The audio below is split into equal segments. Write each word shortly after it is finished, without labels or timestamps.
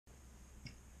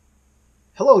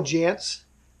Hello, gents.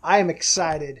 I am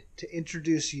excited to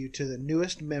introduce you to the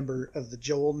newest member of the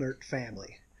Joel Nert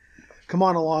family. Come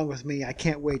on along with me. I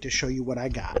can't wait to show you what I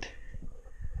got.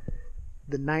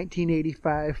 The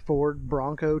 1985 Ford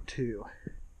Bronco II.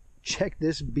 Check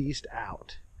this beast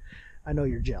out. I know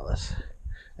you're jealous,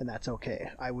 and that's okay.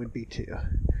 I would be too.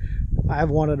 I've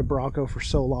wanted a Bronco for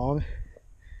so long.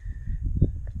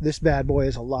 This bad boy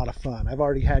is a lot of fun. I've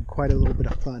already had quite a little bit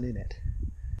of fun in it.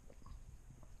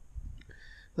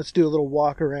 Let's do a little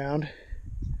walk around.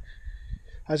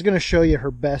 I was going to show you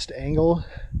her best angle,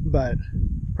 but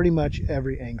pretty much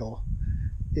every angle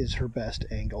is her best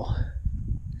angle.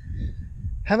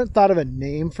 Haven't thought of a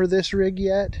name for this rig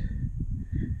yet.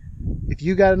 If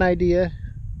you got an idea,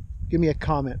 give me a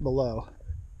comment below.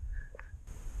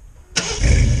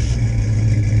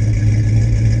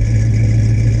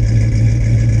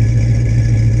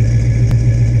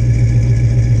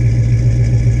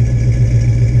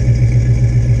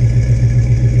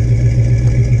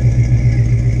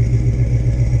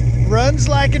 Runs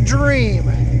like a dream.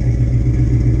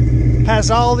 Has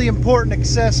all the important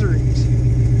accessories.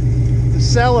 The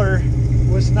seller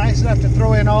was nice enough to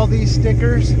throw in all these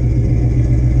stickers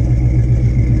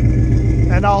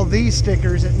and all these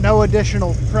stickers at no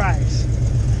additional price.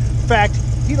 In fact,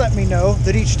 he let me know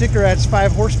that each sticker adds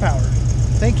 5 horsepower.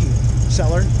 Thank you,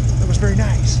 seller. That was very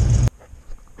nice.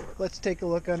 Let's take a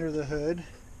look under the hood.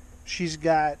 She's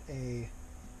got a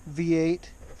V8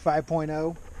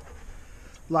 5.0.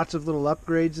 Lots of little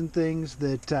upgrades and things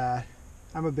that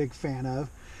I'm a big fan of.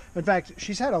 In fact,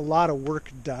 she's had a lot of work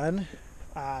done.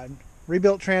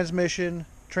 Rebuilt transmission,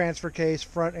 transfer case,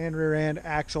 front and rear end,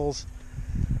 axles,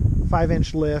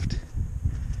 5-inch lift.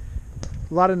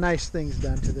 A lot of nice things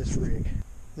done to this rig.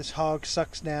 This hog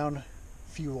sucks down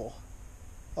fuel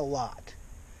a lot.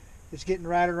 It's getting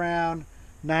right around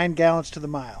 9 gallons to the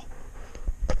mile.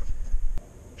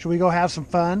 Should we go have some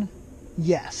fun?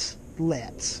 Yes,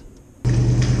 let's.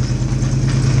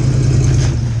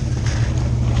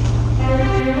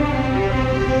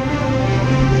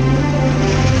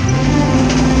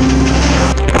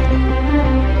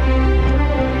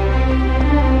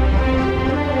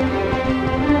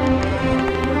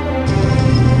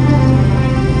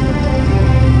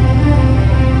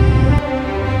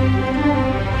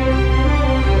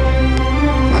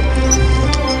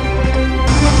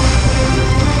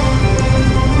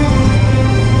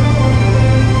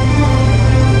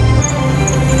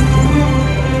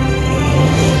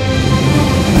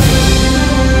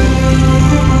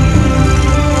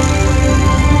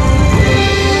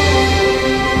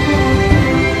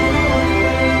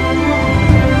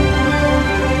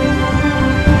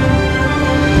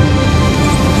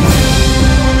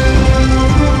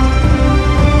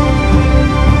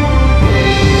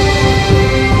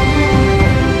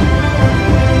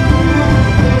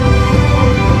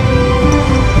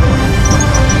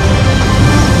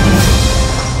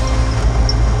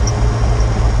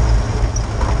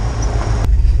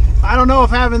 I don't know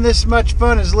if having this much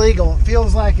fun is legal. It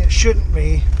feels like it shouldn't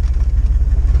be.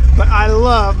 But I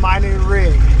love my new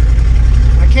rig.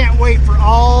 I can't wait for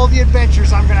all the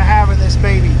adventures I'm going to have with this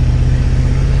baby.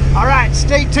 Alright,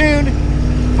 stay tuned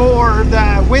for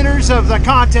the winners of the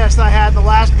contest I had in the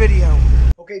last video.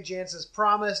 Okay, gents, as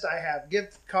promised, I have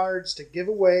gift cards to give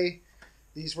away.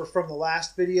 These were from the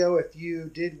last video. If you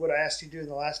did what I asked you to do in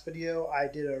the last video, I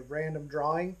did a random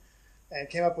drawing and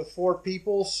came up with 4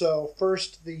 people. So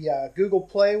first, the Google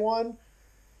Play one.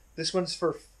 This one's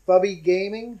for Fubby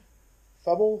Gaming.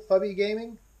 Fubby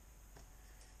Gaming.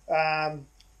 The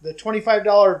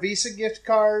 $25 Visa gift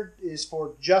card is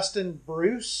for Justin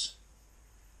Bruce.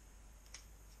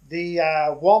 The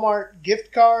Walmart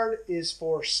gift card is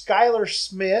for Skylar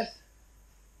Smith.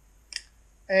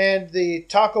 And the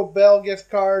Taco Bell gift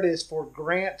card is for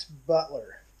Grant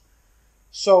Butler.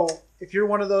 So if you're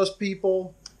one of those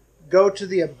people, go to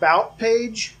the About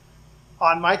page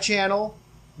on my channel,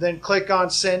 then click on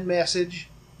Send Message.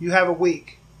 You have a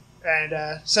week.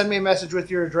 And send me a message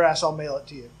with your address. I'll mail it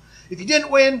to you. If you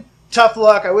didn't win, tough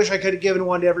luck. I wish I could have given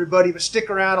one to everybody, but stick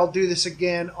around. I'll do this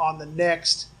again on the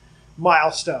next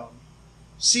milestone.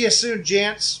 See you soon,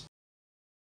 gents.